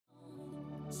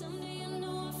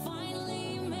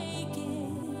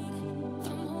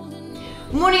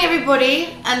Morning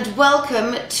everybody, and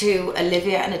welcome to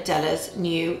Olivia and Adela's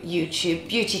new YouTube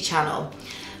beauty channel.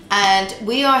 And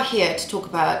we are here to talk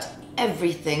about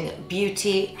everything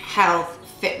beauty, health,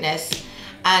 fitness.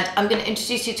 And I'm going to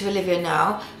introduce you to Olivia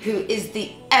now, who is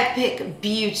the epic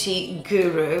beauty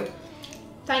guru.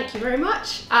 Thank you very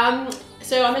much.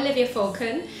 So I'm Olivia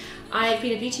Falcon. I've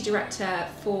been a beauty director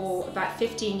for about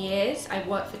 15 years. I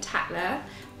work for Tatler,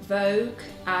 Vogue.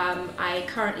 I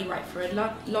currently write for a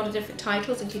lot of different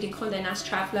titles, including Condé Nast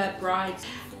Traveler, Brides.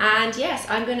 And yes,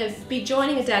 I'm going to be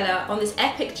joining Adela on this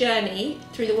epic journey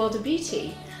through the world of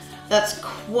beauty. That's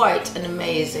quite an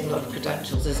amazing lot of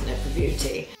credentials, isn't it, for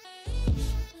beauty?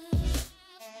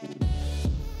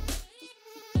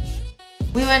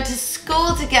 We went to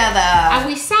school together. And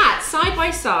we sat side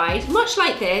by side, much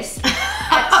like this,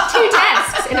 at two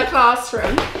desks in a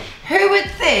classroom. Who would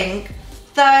think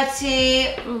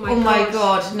 30, oh my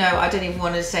God, no, I don't even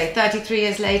want to say, 33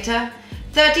 years later?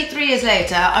 33 years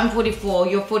later, I'm 44,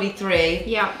 you're 43.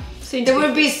 Yeah. That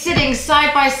we'd be sitting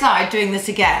side by side doing this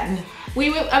again.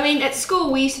 At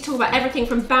school we used to talk about everything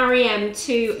from Barry M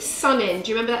to Sun-In.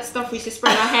 Do you remember that stuff we used to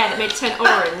spray in our hair that made it turn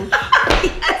orange?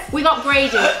 Yes. We've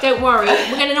upgraded, don't worry.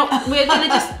 We're gonna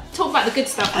just talk about the good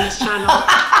stuff on this channel.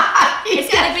 Yes.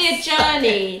 It's gonna be a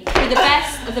journey through the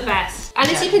best of the best. And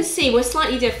as you can see, we're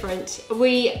slightly different.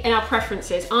 In our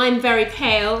preferences. I'm very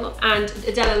pale and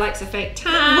Adela likes a fake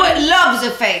tan. Loves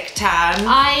a fake tan.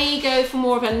 I go for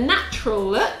more of a natural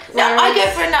look. No, I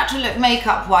go for a natural look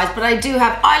makeup wise, but I do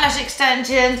have eyelash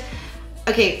extensions.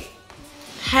 Okay,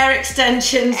 hair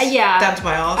extensions. Yeah. Down to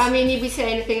my arse. I mean, you'd be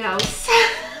saying anything else.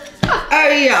 Oh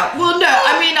yeah, well no,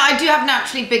 I mean I do have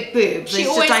naturally big boobs. She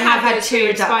always I have had those two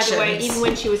boobs, reductions. By the way, even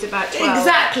when she was about 12.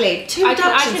 Exactly, two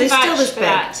reductions, they're still this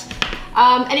big.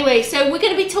 Anyway, so we're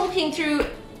going to be talking through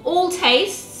all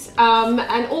tastes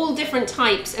and all different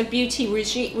types of beauty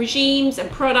regimes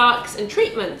and products and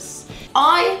treatments.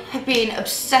 I have been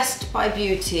obsessed by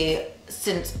beauty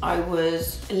since I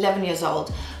was 11 years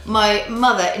old. My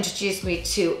mother introduced me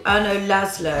to Erno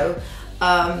Laszlo,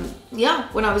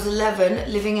 when I was 11,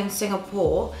 living in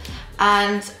Singapore.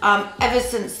 And ever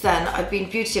since then, I've been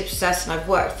beauty obsessed, and I've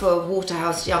worked for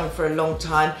Waterhouse Young for a long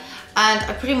time. And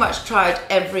I pretty much tried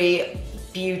every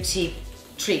beauty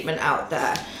treatment out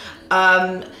there.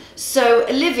 So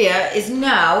Olivia is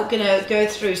now gonna go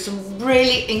through some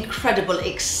really incredible,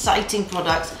 exciting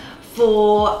products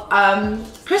for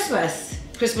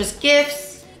Christmas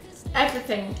gifts.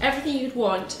 Everything you'd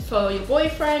want for your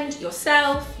boyfriend,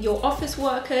 yourself, your office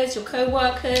workers, your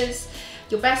co-workers,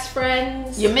 your best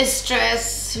friends. Your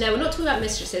mistress. No, we're not talking about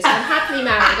mistresses. I'm happily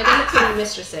married. I don't look at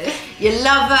mistresses. Your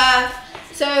lover.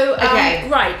 So,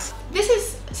 right. This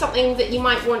is something that you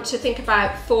might want to think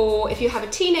about for if you have a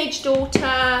teenage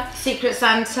daughter. Secret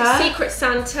Santa. Secret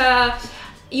Santa.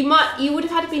 You would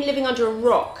have had been living under a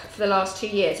rock for the last 2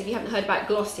 years if you haven't heard about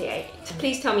Glossier. So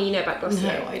please tell me you know about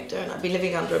Glossier. No, I don't. I've been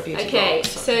living under a beauty rock. Okay,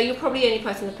 so you're probably the only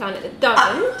person on the planet that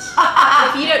doesn't.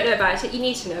 If you don't know about it, you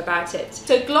need to know about it.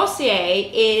 So Glossier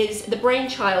is the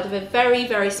brainchild of a very,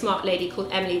 very smart lady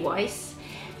called Emily Weiss,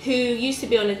 who used to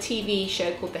be on a TV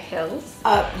show called The Hills.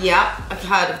 Yeah, I've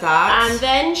heard of that. And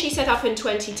then she set up in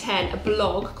 2010 a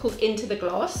blog called Into the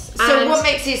Gloss. So what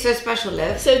makes these so special,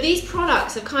 Liv? So these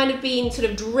products have kind of been sort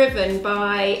of driven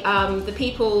by the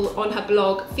people on her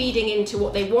blog feeding into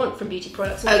what they want from beauty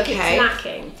products and it's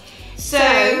lacking. So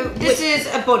this is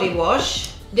a body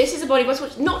wash. This is a body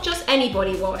wash, not just any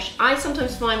body wash. I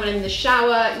sometimes find when I'm in the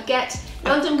shower, you get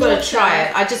London water. I've got to try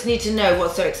it. I just need to know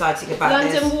what's so exciting about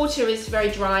this. London water is very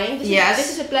drying. This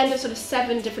is a blend of sort of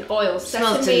 7 different oils.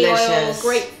 Smells Sesame delicious.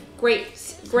 oil,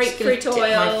 grapefruit oil.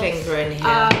 Dip my finger in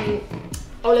here.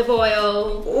 Olive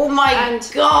oil. Oh my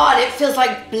God, it feels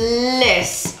like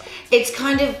bliss. It's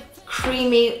kind of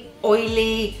creamy,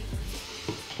 oily.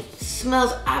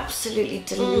 Smells absolutely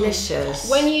delicious.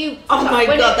 When you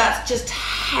God, that's just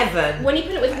heaven. When you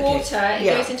put it with water, it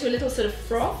goes into a little sort of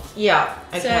froth. Yeah.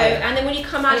 Okay. So, and then when you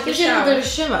come out of the shower, it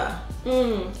gives you a little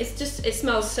bit of shimmer. It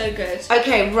smells so good.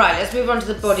 Okay, right. Let's move on to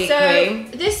the body cream.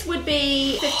 This would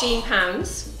be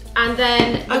 £15, and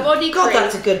then the body cream. God,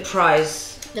 that's a good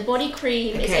price. The body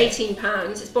cream is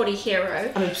 £18. It's Body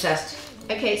Hero. I'm obsessed.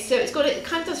 Okay, so it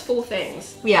kind of does 4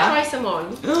 things. Yeah. Try some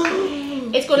on.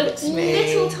 It's got a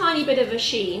little tiny bit of a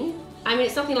sheen. I mean,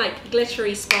 it's nothing like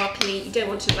glittery, sparkly. You don't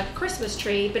want to look like a Christmas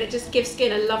tree, but it just gives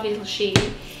skin a lovely little sheen.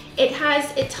 It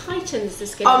tightens the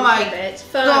skin a little bit.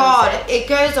 Oh my God, it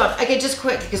goes on. Okay, just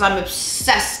quickly, because I'm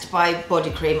obsessed by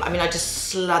body cream. I mean, I just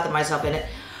slather myself in it.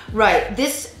 Right,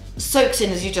 this soaks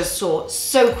in, as you just saw,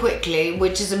 so quickly,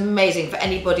 which is amazing for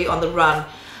anybody on the run.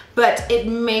 But it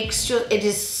makes sure it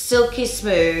is silky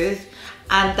smooth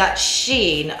And that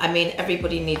sheen, I mean,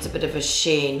 everybody needs a bit of a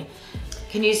sheen.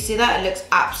 Can you see that? It looks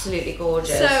absolutely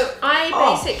gorgeous. So I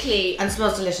basically... And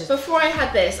smells delicious. Before I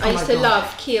had this, I used to love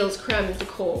Kiehl's Creme de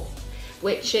Corps,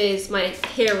 which is my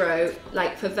hero,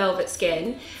 like for velvet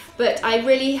skin. But I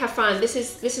really have found this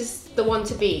is the one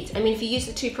to beat. I mean, if you use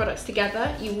the two products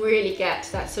together, you really get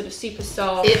that sort of super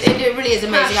soft. It really is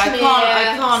amazing. I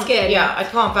can't skin. Yeah, I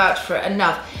can't vouch for it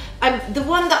enough. The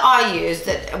one that I used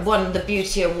that won the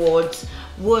beauty awards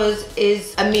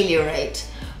is Ameliorate,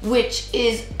 which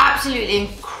is absolutely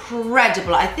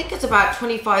incredible. I think it's about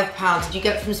 £25 and you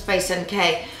get it from Space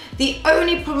NK. The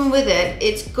only problem with it,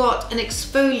 it's got an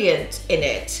exfoliant in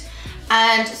it.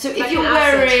 And so if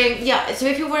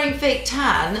you're wearing fake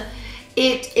tan,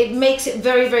 it makes it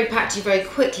very, very patchy very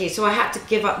quickly. So I had to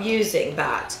give up using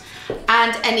that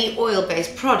and any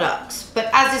oil-based products. But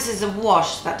as this is a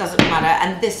wash, that doesn't matter.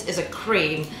 And this is a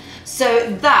cream.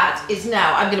 So that is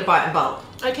now, I'm gonna buy it in bulk.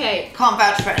 Okay. Can't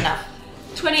vouch for it enough.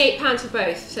 £28 for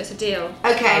both, so it's a deal.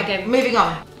 Okay, moving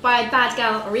on. By bad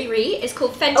gal Riri. It's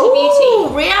called Fenty Ooh,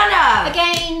 Beauty. Rihanna!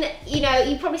 Again, you know,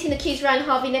 you've probably seen the queues around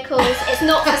Harvey Nichols. It's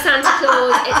not for Santa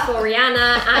Claus, it's for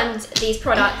Rihanna and these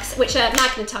products, which are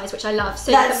magnetised, which I love.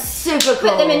 So that's super cool.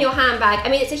 Put them in your handbag. I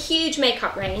mean, it's a huge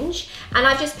makeup range, and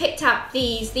I've just picked up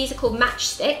these. These are called match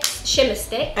sticks, shimmer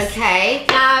sticks. Okay.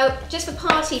 Now, just for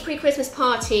party, pre-Christmas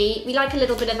party, we like a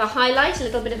little bit of a highlight, a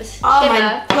little bit of a shimmer. Oh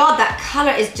my God, that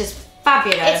colour is just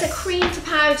fabulous. It's a cream to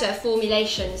powder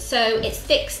formulation, so it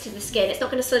sticks to the skin. It's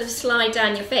not going to sort of slide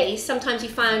down your face. I sometimes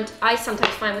find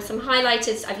with some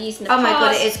highlighters I've used in the past. Oh my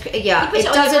God, it is, yeah. You put it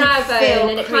on your brow bone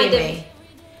and it kind of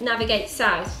navigates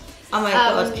south. Oh my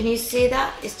God, can you see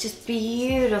that? It's just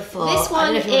beautiful. This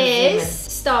one is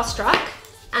Starstruck.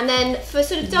 And then for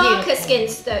sort of darker skin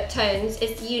tones,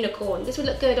 it's Unicorn. This would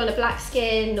look good on a black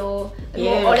skin or a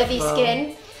more olivey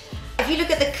skin. If you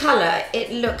look at the colour,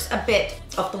 it looks a bit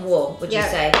off the wall, would you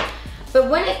say? But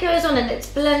when it goes on and it's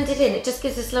blended in, it just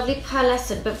gives this lovely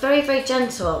pearlescent, but very, very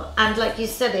gentle. And like you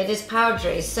said, it is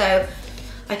powdery. So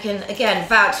I can, again,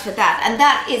 vouch for that. And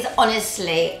that is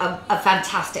honestly a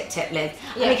fantastic tip, Liv.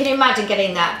 I mean, can you imagine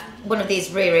getting that, one of these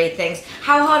Riri things?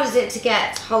 How hard is it to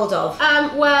get hold of?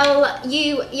 Well,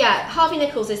 Harvey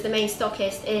Nichols is the main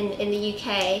stockist in the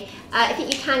UK. I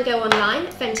think you can go online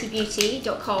at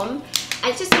fentybeauty.com. And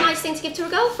it's just a nice thing to give to a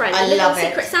girlfriend. I love it.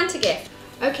 Secret Santa gift.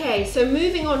 Okay, so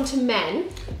moving on to men.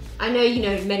 I know you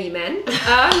know many men.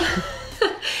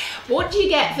 What do you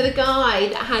get for the guy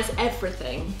that has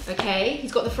everything? Okay,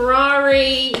 he's got the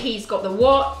Ferrari, he's got the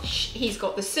watch, he's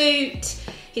got the suit,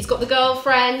 he's got the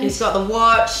girlfriend. He's got the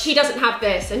watch. He doesn't have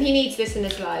this, and he needs this in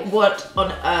his life. What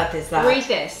on earth is that? Read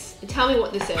this and tell me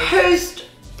what this is.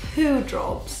 Post-poo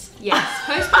drops. Yes,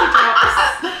 post-poo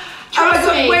drops. Oh my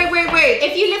God, wait.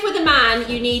 If you live with a man,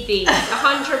 you need these,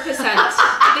 100%. This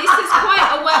is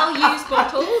quite a well-used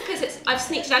bottle, because I've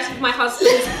sneaked it out of my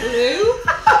husband's blue.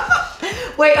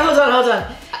 Wait, hold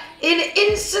on. In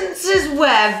instances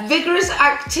where vigorous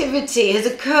activity has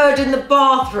occurred in the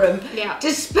bathroom,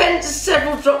 dispense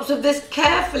several drops of this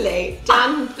carefully.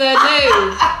 Done the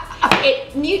do.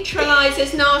 It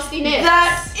neutralises nastiness.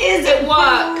 That is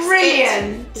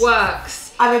brilliant. It works.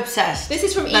 I'm obsessed. This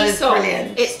is from That is Aesop.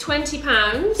 brilliant. It's £20. You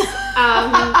can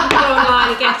go online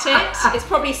and get it. It's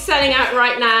probably selling out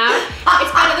right now.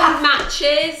 It's better than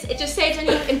matches. It just saves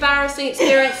any embarrassing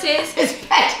experiences. It's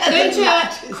better Going than to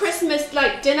matches. a Christmas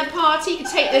dinner party, you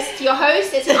can take this to your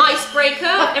host. It's an icebreaker.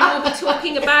 Everyone will be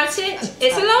talking about it.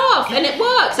 It's a laugh and it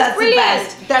works. That's it's brilliant.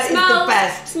 the best. That is the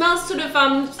best. Smells sort of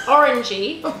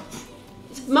orangey.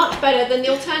 It's much better than the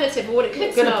alternative of what it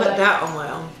could smell like. I'm gonna put that on my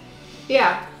arm.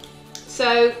 Yeah.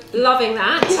 So, loving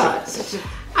that. Yeah, it's such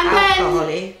and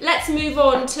then let's move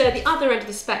on to the other end of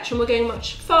the spectrum. We're going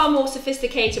far more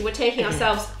sophisticated. We're taking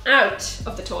ourselves out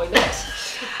of the toilet.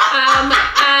 And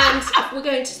we're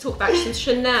going to talk about some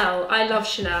Chanel. I love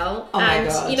Chanel. Oh my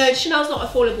God. You know, Chanel's not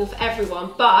affordable for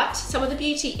everyone, but some of the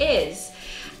beauty is.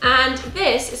 And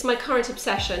this is my current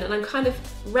obsession, and I'm kind of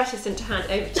reticent to hand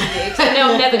over to you because I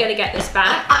know I'm never going to get this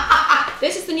back.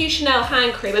 This is the new Chanel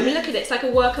hand cream. I mean, look at it. It's like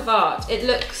a work of art. It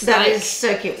looks That is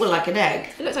so cute. Well, like an egg.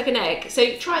 It looks like an egg.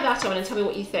 So try that on and tell me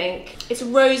what you think. It's a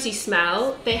rosy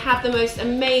smell. They have the most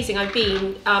amazing, I've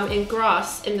been in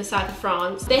Grasse in the south of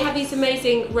France. They have these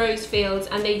amazing rose fields,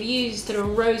 and they've used a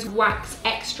rose wax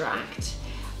extract.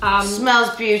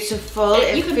 Smells beautiful.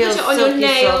 You can put it on your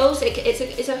nails.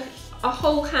 It's a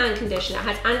whole hand conditioner. It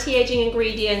has anti-aging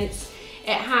ingredients.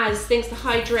 It has things to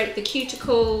hydrate the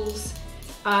cuticles.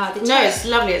 It's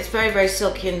lovely. It's very, very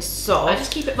silky and soft. I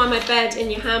just keep it by my bed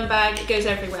in your handbag. It goes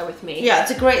everywhere with me. Yeah,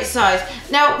 it's a great size.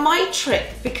 Now, my trick,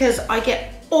 because I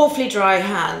get awfully dry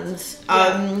hands,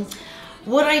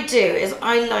 what I do is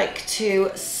I like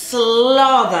to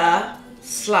slather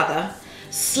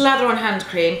on hand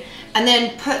cream, and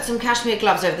then put some cashmere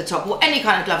gloves over the top, or any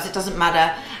kind of gloves, it doesn't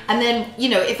matter. And then, you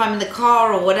know, if I'm in the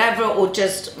car or whatever, or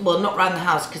just, well, not around the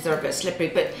house because they're a bit slippery,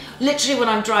 but literally when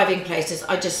I'm driving places,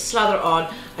 I just slather it on,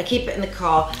 I keep it in the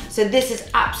car. So this is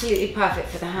absolutely perfect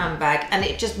for the handbag, and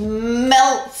it just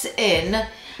melts in,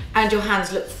 and your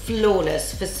hands look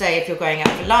flawless for, say, if you're going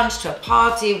out for lunch, to a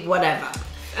party, whatever.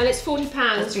 And it's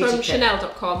 £40 from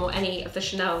Chanel.com or any of the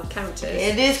Chanel counters.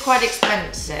 It is quite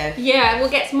expensive. Yeah, well,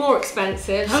 it gets more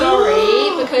expensive.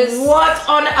 Sorry, because... What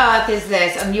on earth is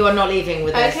this? And you are not leaving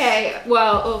with this. Okay,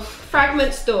 well,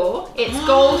 Fragment Store. It's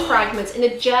gold fragments in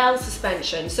a gel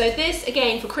suspension. So this,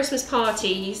 again, for Christmas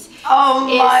parties, is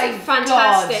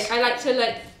fantastic. I like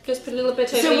to just put a little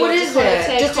bit over So what is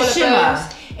it? Just a shimmer?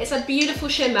 It's a beautiful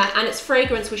shimmer, and it's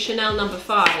fragrance with Chanel No.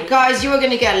 5. Guys, you are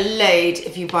going to get laid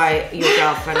if you buy your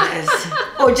girlfriend this.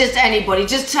 Or just anybody.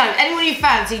 Just anyone you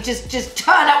fancy, just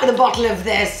turn up with a bottle of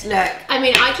this. Look. I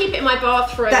mean, I keep it in my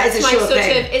bathroom. That is a sure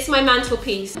thing. It's my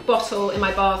mantelpiece bottle in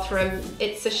my bathroom.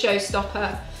 It's a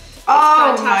showstopper. It's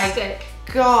My fantastic.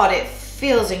 God, it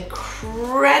feels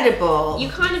incredible. You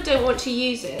kind of don't want to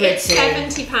use it. Pretty. It's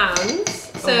 £70.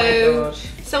 So, oh my God.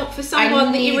 For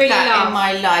someone that you really love. in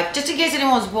my life. Just in case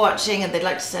anyone's watching and they'd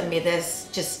like to send me this,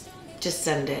 just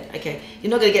send it. Okay, you're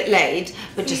not going to get laid,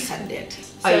 but just send it.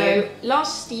 So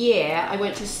last year I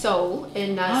went to Seoul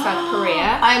in South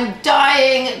Korea. I'm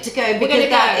dying to go because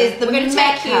that is the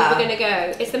Mecca. We're going to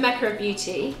go. It's the Mecca of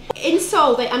beauty. In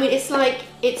Seoul, it's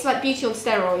like beauty on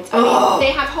steroids. I mean,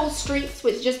 they have whole streets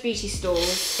with just beauty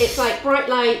stores. It's like bright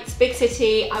lights, big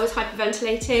city. I was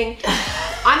hyperventilating.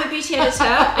 I'm a beauty editor.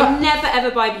 I never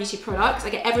ever buy beauty products. I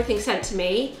get everything sent to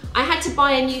me. I had to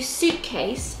buy a new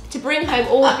suitcase to bring home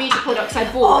all the beauty products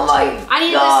I bought. Oh my God. I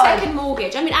needed a second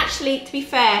mortgage. I mean, actually, to be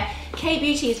fair,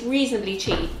 K-beauty is reasonably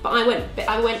cheap, but I went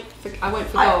for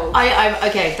gold.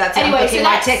 Okay, that's it. I'm booking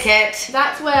my ticket.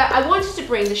 That's where I wanted to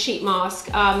bring the sheet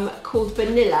mask called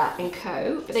Vanilla &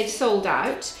 Co, but they've sold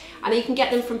out. And you can get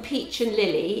them from Peach and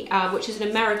Lily, which is an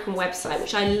American website,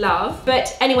 which I love.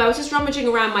 But anyway, I was just rummaging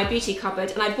around my beauty cupboard,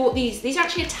 and I bought these. These are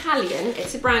actually Italian.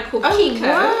 It's a brand called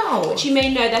Kiko, which you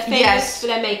may know. They're famous for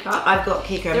their makeup. I've got Kiko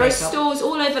makeup. There are stores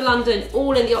all over London,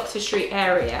 all in the Oxford Street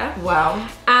area. Wow.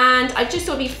 And I just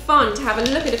thought it'd be fun to have a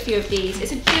look at a few of these.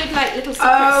 It's a good, little Secret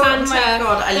Santa. Oh my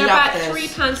God, I They're love about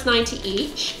this. £3.90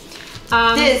 each.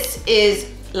 This is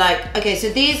okay, so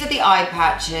these are the eye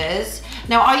patches.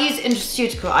 Now, I use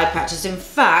intraceutical eye patches. In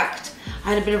fact, I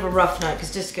had a bit of a rough night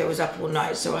because Disco was up all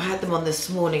night, so I had them on this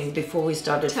morning before we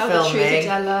started filming. Tell the truth,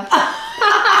 Adela.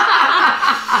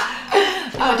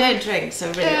 I don't drink,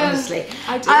 so really, honestly.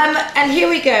 I do. And here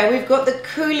we go. We've got the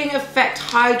Cooling Effect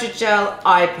Hydrogel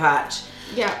Eye Patch.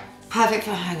 Yeah. Perfect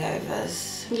for hangovers.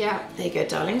 Yeah. There you go,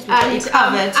 darlings. We've got you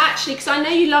covered. Actually, because I know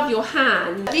you love your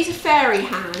hands, these are fairy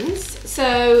hands,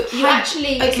 so you it's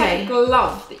like a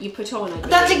glove that you put on. I believe.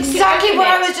 That's exactly what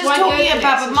I was just talking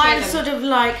about, but mine's sort of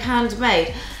like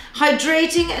handmade.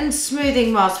 Hydrating and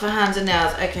smoothing mask for hands and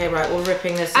nails. Okay, right, we're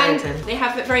ripping this open. They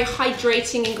have very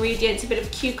hydrating ingredients, a bit of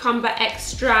cucumber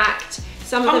extract.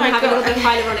 Some of them have a little bit of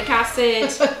hyaluronic acid.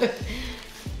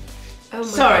 Oh my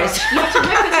Sorry. God. You have to rip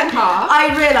it in half.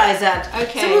 I realise that.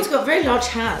 Okay. Someone's got very large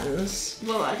hands.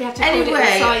 Well, they have to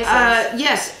anyway, sizes.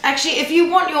 Yes. Actually, if you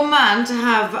want your man to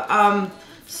have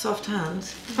soft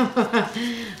hands,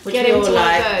 which get we into all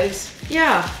like. One of those.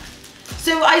 Yeah.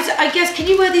 So I guess, can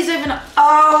you wear these over?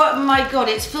 Oh my God,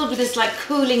 it's filled with this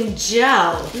cooling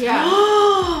gel. Yeah.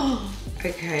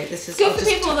 Okay, this is good for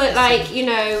people that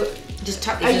just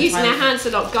tuck these are using their hands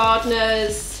a lot,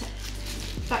 gardeners,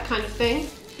 that kind of thing.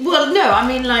 Well, no, I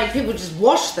mean people just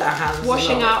wash their hands.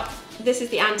 Washing up. This is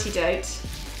the antidote.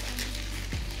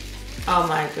 Oh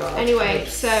my God. Anyway,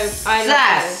 so I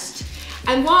love those.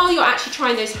 And while you're actually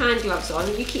trying those hand gloves on,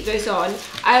 you keep those on.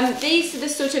 These are the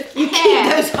sort of keep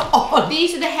those on.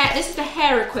 These are the hair. This is the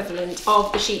hair equivalent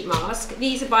of the sheet mask.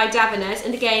 These are by Davines,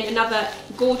 and again another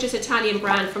gorgeous Italian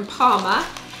brand from Parma.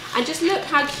 And just look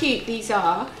how cute these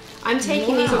are. I'm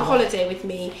taking these on holiday with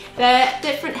me. They're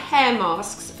different hair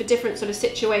masks for different sort of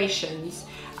situations.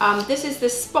 This is the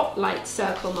Spotlight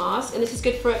Circle mask, and this is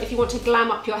good for if you want to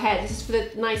glam up your hair. This is for the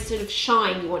nice sort of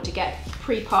shine you want to get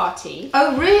pre-party.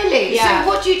 Oh really? Yeah. So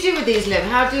what do you do with these, Liv?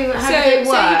 How do they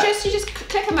work? So you just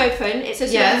click them open. It's a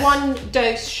sort of one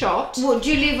dose shot. What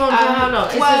do you leave on for how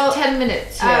long? Well, 10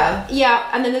 minutes. Yeah,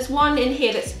 and then there's one in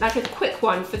here that's like a quick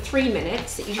one for 3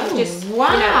 minutes that you can just a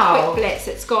quick blitz.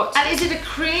 It's got. And is it a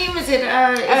cream? Is it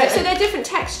so they're different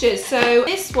textures. So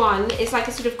this one is like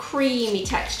a sort of creamy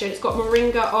texture. It's got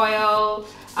moringa oil.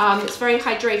 It's very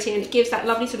hydrating and it gives that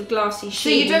lovely sort of glassy sheen. So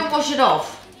you don't wash it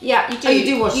off? Yeah, you do. Oh, you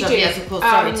do wash it off, yes, of course.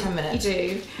 Sorry, 10 minutes. You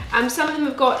do. Some of them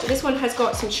have got, this one has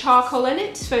got some charcoal in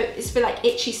it. So it's for like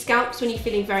itchy scalps when you're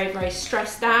feeling very, very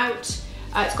stressed out.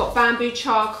 It's got bamboo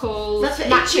charcoal, that's for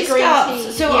matcha itchy green scalps.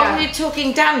 tea. So yeah. are we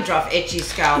talking dandruff, itchy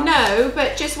scalp? No,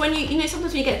 but just when you know,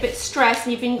 sometimes when you get a bit stressed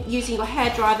and you've been using your hair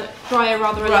dryer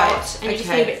rather a lot and you just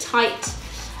feel a bit tight.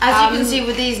 As you can see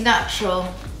with these natural,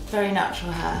 very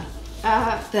natural hair,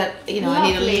 that, you know,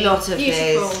 lovely. I need a lot of these.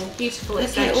 Beautiful Okay,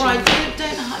 extensions. all right,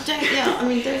 don't, yeah, I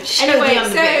mean, don't show anyway, the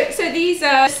underbit. so these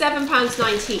are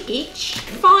 £7.90 each.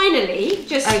 Finally,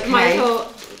 just my little,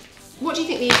 what do you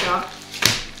think these are?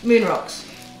 Moon rocks.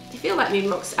 They feel like moon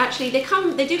rocks. Actually,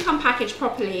 they do come packaged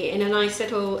properly in a nice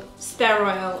little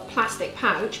sterile plastic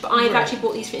pouch. But I've actually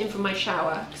bought these in from my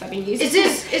shower because I've been using. Is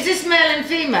this male and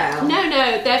female? No,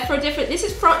 they're for a different. This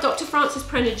is Dr. Frances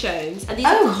Prender-Jones, and these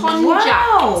are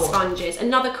konjac sponges.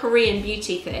 Another Korean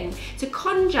beauty thing. So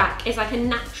konjac is like a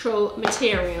natural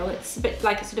material. It's a bit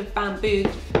like a sort of bamboo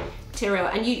material,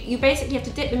 and you basically have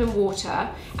to dip them in water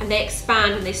and they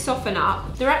expand and they soften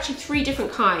up. There are actually 3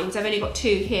 different kinds. I've only got 2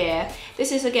 here.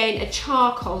 This is again a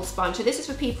charcoal sponge. So this is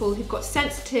for people who've got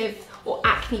sensitive or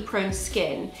acne prone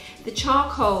skin. The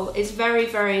charcoal is very,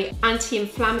 very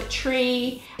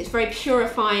anti-inflammatory. It's very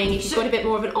purifying if you've got a bit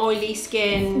more of an oily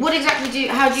skin. What exactly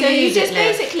how do you use it? So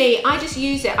basically, I just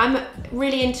use it. I'm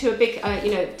really into a big,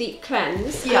 deep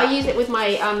cleanse. Yeah. And I use it with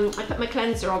my, I put my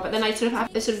cleanser on, but then I sort of have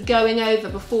a sort of going over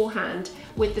beforehand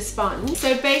with the sponge.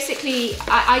 So basically,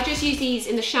 I just use these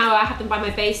in the shower. I have them by my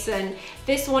basin.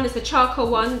 This one is the charcoal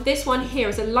one. This one here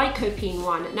is a lycopene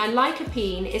one. Now,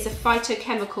 lycopene is a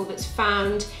phytochemical that's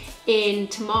found in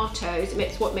tomatoes.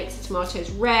 It's what makes the tomatoes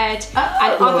red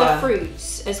and other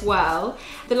fruits as well.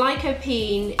 The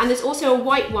lycopene, and there's also a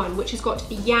white one which has got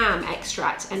yam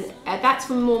extract, and that's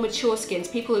for more mature skins,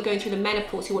 people who are going through the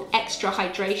menopause who want extra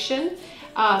hydration.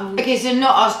 Okay, so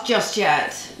not us just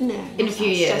yet. No, in a few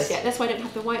years. Just yet. That's why I don't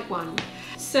have the white one.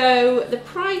 So the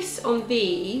price on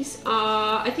these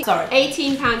are, I think,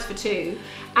 £18 for 2.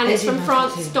 And it's from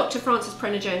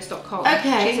drfrancesprenderjones.com.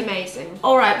 Okay. She's amazing.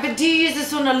 All right, but do you use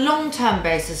this on a long-term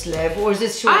basis, Liv, or is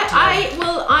this short-term?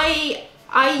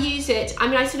 I use it, I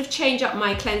mean, I sort of change up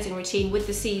my cleansing routine with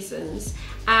the seasons.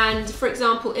 And for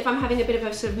example, if I'm having a bit of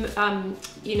a sort of,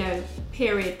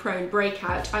 period-prone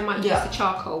breakout, I might use the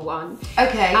charcoal one.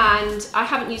 Okay. And I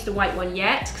haven't used the white one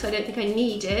yet because I don't think I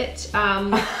need it.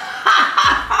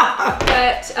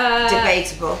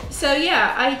 Debatable. So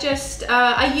yeah, I just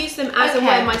I use them as and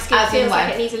when my skin feels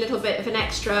like it needs a little bit of an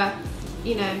extra,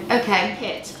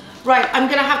 hit. Right, I'm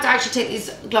gonna have to actually take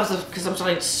these gloves off because I'm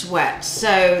starting to sweat.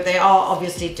 So they are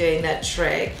obviously doing their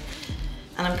trick,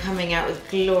 and I'm coming out with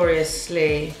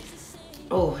gloriously.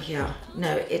 Oh yeah,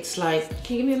 no, it's like.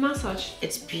 Can you give me a massage?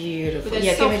 It's beautiful. With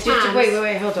yeah, give me just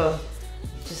wait, hold on.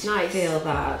 Just nice. Feel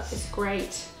that. It's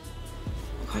great.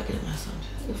 I'm quite good at massage.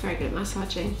 You're very good at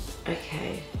massaging.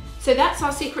 Okay. So that's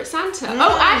our secret Santa.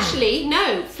 Oh, actually,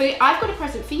 no. I've got a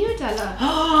present for you, Adela.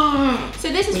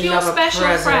 So this is for your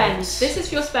special friend. This is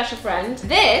for your special friend.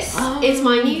 This is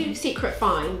my new secret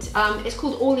find. It's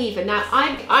called All Even. Now,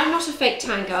 I'm not a fake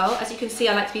tan girl. As you can see,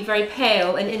 I like to be very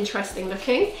pale and interesting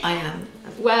looking. I am.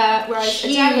 Whereas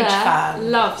Adela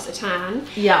loves a tan.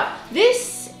 Yeah.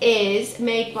 This is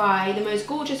made by the most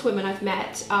gorgeous woman I've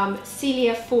met,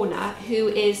 Celia Fauna, who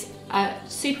is a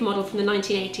supermodel from the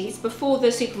 1980s, before the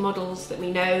supermodels that we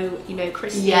know,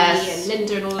 Christy and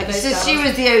Linda and all of those girls. She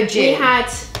was the OG. We had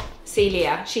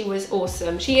Celia. She was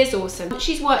awesome. She is awesome.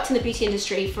 She's worked in the beauty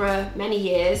industry for many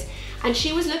years, and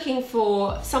she was looking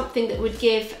for something that would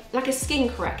give, like a skin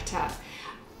corrector.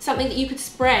 Something that you could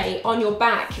spray on your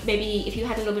back, maybe if you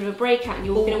had a little bit of a breakout and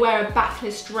you were going to wear a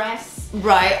backless dress.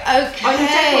 Right, okay. On your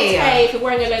décolleté, if you're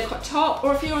wearing a low-cut top,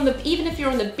 or if you're even if you're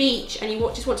on the beach and you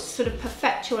just want to sort of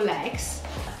perfect your legs.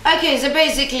 Okay, so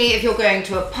basically, if you're going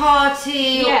to a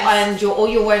party and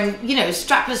you're wearing,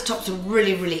 strapless tops are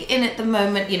really, really in at the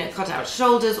moment. Cut out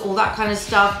shoulders, all that kind of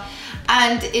stuff.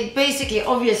 And it basically,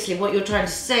 obviously, what you're trying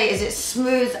to say is it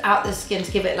smooths out the skin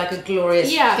to give it like a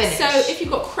glorious finish. So if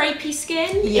you've got crepey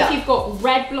skin, if you've got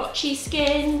red blotchy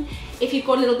skin, if you've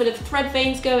got a little bit of thread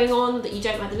veins going on that you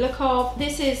don't like the look of,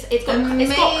 it's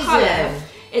got colour.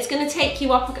 It's going to take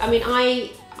you up. I mean,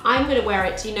 I'm going to wear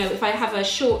it, if I have a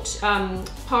short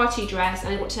party dress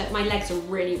and my legs are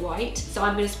really white, so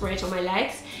I'm going to spray it on my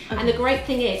legs. Okay. And the great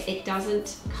thing is it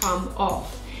doesn't come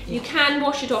off. You can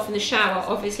wash it off in the shower.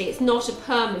 Obviously, it's not a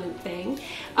permanent thing.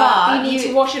 But you need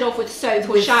to wash it off with soap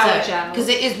or shower gel. Because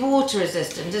it is water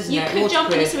resistant, isn't You it? could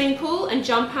jump in a swimming pool and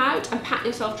jump out and pat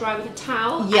yourself dry with a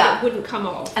towel, and it wouldn't come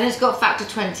off. And it's got factor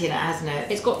 20 in it, hasn't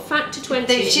it? It's got factor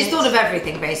 20 She's thought of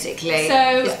everything, basically.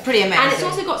 So it's pretty amazing. And it's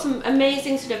also got some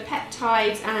amazing sort of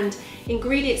peptides and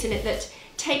ingredients in it that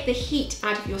take the heat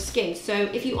out of your skin. So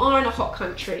if you are in a hot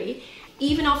country,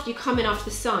 even after you come in after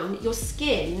the sun, your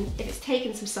skin, if it's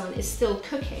taken some sun, is still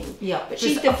cooking. Yeah, but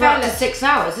she's developed up to 6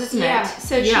 hours, isn't it? Yeah,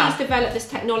 so she's developed this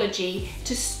technology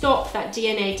to stop that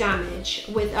DNA damage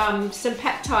with some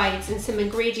peptides and some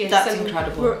ingredients. That's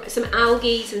incredible. Some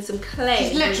algae and some clay.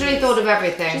 She's literally thought of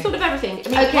everything. She's thought of everything. I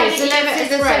mean, okay, so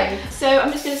let's spray. So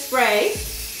I'm just going to spray.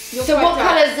 So what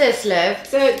colour is this, Liv?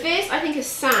 So this, I think, is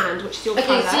sand, which is your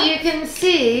colour. Okay, so you can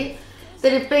see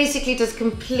that it basically does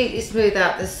completely smooth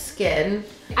out the skin.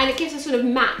 And it gives a sort of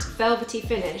matte, velvety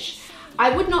finish. I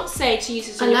would not say to use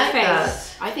this on your face.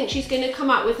 That. I think she's going to come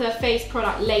out with her face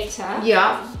product later.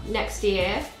 Yeah. Next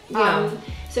year. Yeah.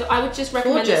 So I would just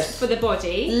recommend this for the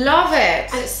body. Love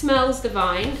it. And it smells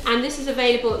divine. And this is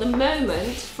available at the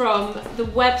moment from the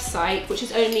website, which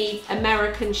is only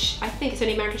American, I think it's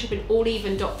only American shipping,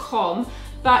 alleven.com.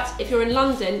 But if you're in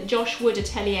London, Josh Wood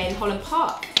Atelier in Holland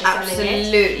Park is selling it.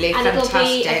 Absolutely, and fantastic.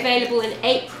 it'll be available in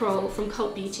April from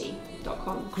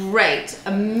cultbeauty.com. Great,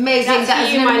 amazing.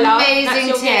 That's for you, my love. Amazing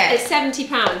That's tip. It's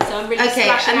 £70, so I'm really okay,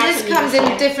 splashing and out this on you comes this in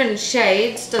year. different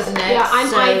shades, doesn't it? Yeah,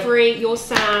 I'm ivory, your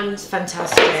sand.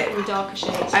 Fantastic. In darker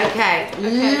shades. Okay,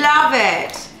 love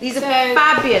it. These are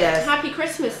fabulous. Happy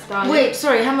Christmas, darling. Wait,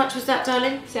 sorry, how much was that,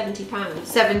 darling? £70.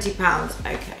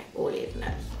 £70. Okay, all even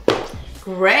it.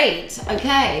 Great,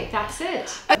 okay. That's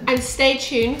it. And stay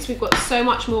tuned, because we've got so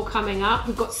much more coming up.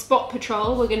 We've got Spot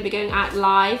Patrol. We're going to be going out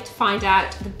live to find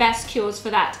out the best cures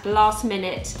for that last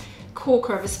minute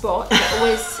corker of a spot that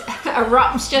always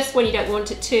erupts just when you don't want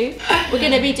it to. We're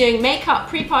going to be doing makeup,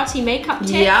 pre-party makeup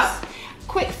tips,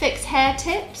 quick fix hair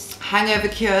tips, hangover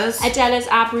cures, Adela's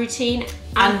ab routine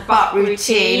and butt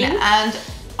routine and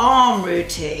arm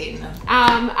routine.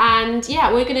 And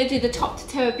yeah, we're going to do the top to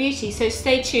toe of beauty, so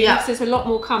stay tuned because there's a lot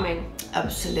more coming.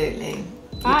 Absolutely.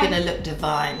 Bye. You're going to look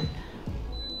divine.